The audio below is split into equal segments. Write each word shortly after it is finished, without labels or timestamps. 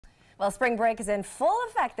Well, spring break is in full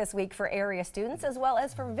effect this week for area students as well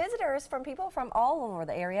as for visitors from people from all over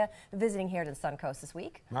the area visiting here to the Suncoast this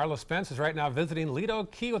week. Marla Spence is right now visiting Lido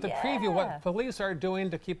Key with a preview of what police are doing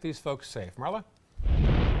to keep these folks safe. Marla?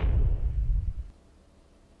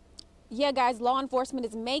 Yeah, guys, law enforcement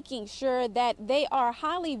is making sure that they are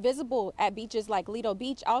highly visible at beaches like Lido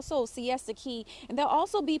Beach, also Siesta Key, and they'll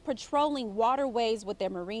also be patrolling waterways with their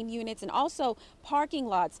marine units and also parking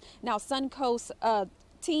lots. Now, Suncoast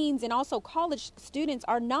teens and also college students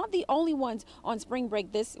are not the only ones on spring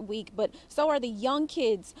break this week, but so are the young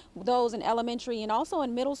kids, those in elementary and also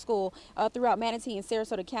in middle school throughout Manatee and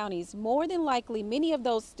Sarasota counties. More than likely, many of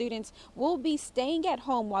those students will be staying at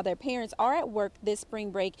home while their parents are at work this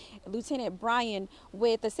spring break. Lieutenant Brian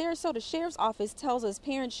with the Sarasota Sheriff's Office tells us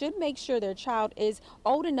parents should make sure their child is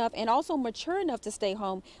old enough and also mature enough to stay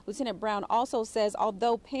home. Lieutenant Brown also says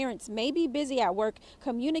although parents may be busy at work,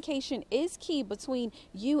 communication is key between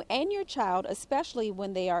you and your child, especially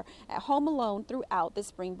when they are at home alone throughout the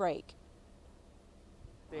spring break.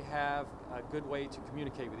 They have a good way to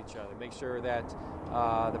communicate with each other. Make sure that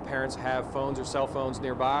the parents have phones or cell phones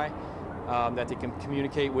nearby, that they can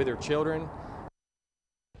communicate with their children.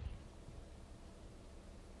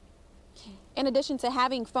 In addition to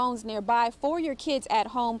having phones nearby for your kids at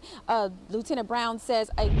home, Lieutenant Brown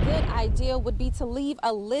says a good idea would be to leave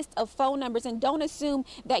a list of phone numbers, and don't assume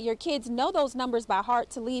that your kids know those numbers by heart.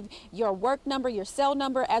 To leave your work number, your cell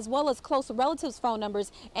number, as well as close relatives' phone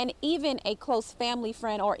numbers, and even a close family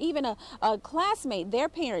friend or even a classmate, their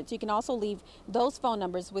parents. You can also leave those phone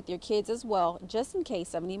numbers with your kids as well, just in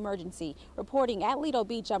case of an emergency. Reporting at Lido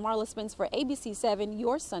Beach, I'm Marla Spence for ABC 7,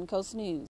 your Suncoast News.